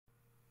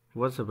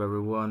What's up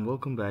everyone,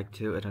 welcome back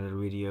to another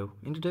video.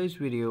 In today's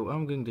video,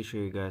 I'm going to show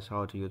you guys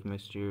how to use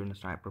Maestro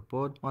Sniper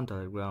bot on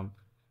Telegram.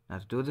 Now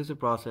to do this, the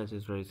process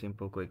is very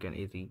simple, quick and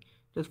easy.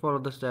 Just follow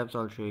the steps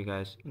I'll show you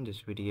guys in this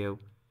video.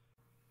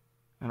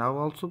 And I'll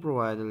also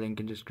provide a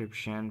link in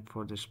description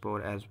for this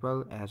bot as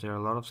well, as there are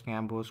a lot of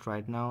scam bots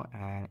right now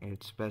and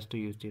it's best to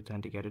use the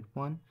authenticated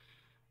one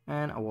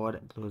and avoid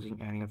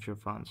losing any of your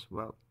funds.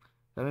 Well,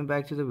 coming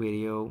back to the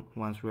video,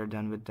 once we're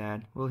done with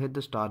that, we'll hit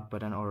the start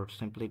button or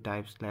simply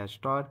type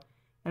 /start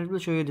and it will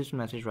show you this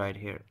message right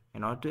here.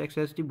 In order to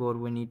access the board,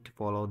 we need to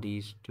follow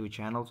these two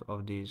channels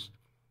of this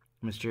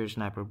Maestro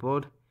Sniper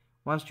board.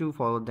 Once you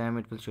follow them,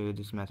 it will show you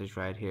this message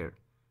right here.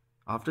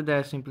 After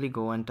that, simply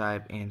go and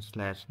type in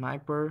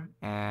 /sniper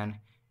and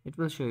it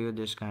will show you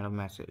this kind of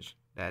message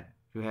that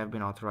you have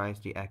been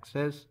authorized the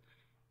access,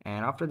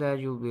 and after that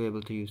you'll be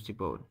able to use the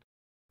board.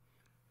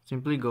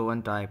 Simply go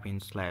and type in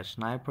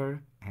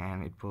 /sniper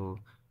and it will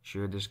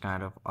show this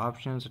kind of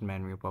options and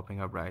menu popping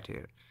up right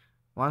here.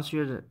 Once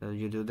you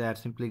do that,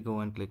 simply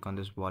go and click on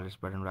this wallet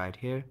button right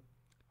here.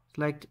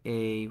 Select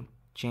a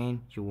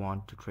chain you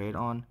want to trade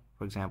on.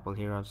 For example,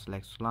 here I'll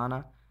select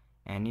Solana,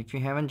 and if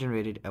you haven't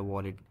generated a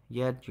wallet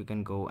yet, you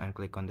can go and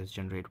click on this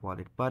generate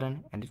wallet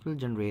button and it will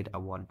generate a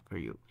wallet for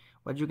you.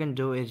 What you can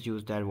do is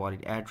use that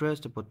wallet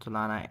address to put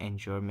Solana in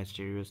your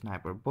Maestro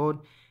Sniper board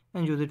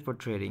and use it for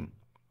trading.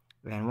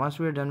 And once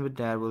we're done with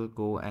that, we'll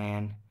go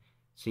and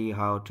see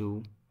how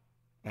to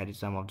edit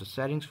some of the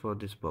settings for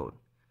this board.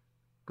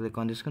 Click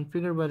on this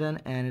configure button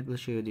and it will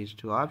show you these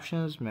two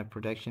options, map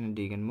protection and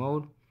degen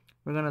mode.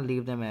 We're gonna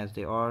leave them as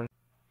they are.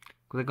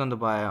 Click on the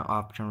buy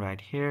option right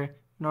here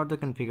in order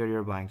to configure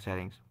your buying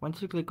settings.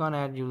 Once you click on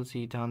it, you will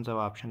see tons of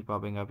options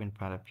popping up in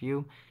front of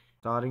you,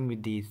 starting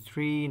with these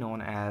three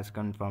known as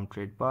confirm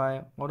trade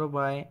buy, auto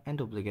buy and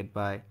duplicate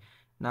buy.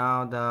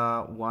 Now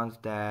the ones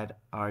that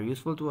are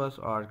useful to us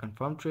are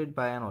confirm trade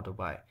buy and auto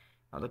buy.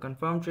 Now the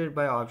confirm trade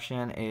buy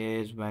option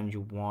is when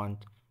you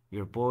want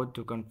your bot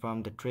to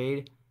confirm the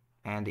trade,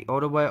 and the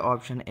auto buy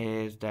option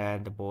is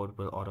that the bot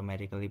will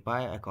automatically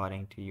buy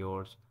according to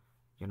yours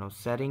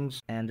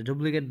settings, and the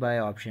duplicate buy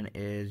option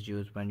is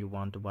used when you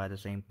want to buy the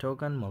same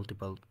token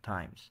multiple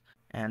times.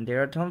 And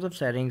there are tons of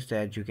settings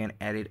that you can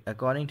edit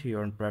according to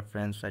your own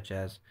preference, such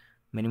as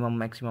minimum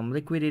maximum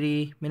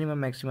liquidity, minimum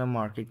maximum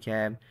market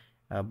cap,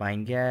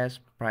 buying gas,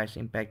 price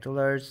impact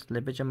alerts,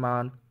 slippage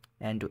amount,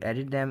 and to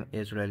edit them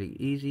is really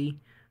easy.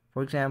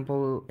 For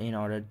example, in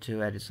order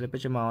to edit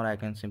slippage amount, I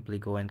can simply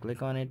go and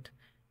click on it,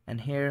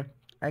 and here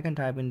I can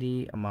type in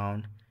the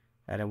amount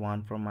that I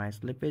want for my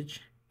slippage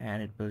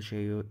and it will show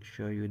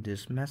you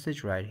this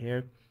message right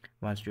here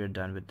once you're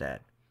done with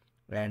that.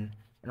 And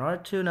in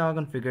order to now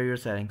configure your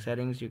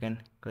settings, you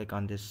can click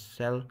on this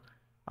cell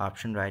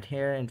option right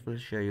here and it will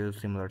show you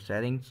similar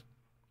settings.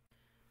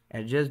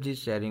 Adjust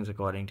these settings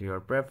according to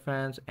your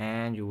preference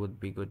and you would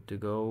be good to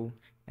go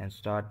and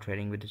start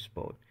trading with this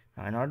bot.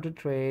 Now in order to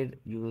trade,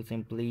 you will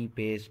simply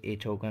paste a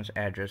token's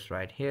address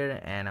right here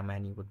and a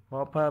menu would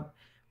pop up.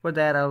 For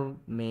that, I'll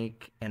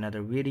make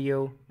another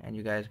video and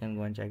you guys can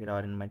go and check it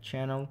out in my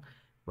channel.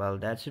 Well,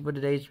 that's it for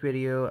today's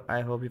video.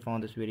 I hope you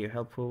found this video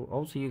helpful.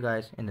 I'll see you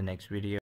guys in the next video.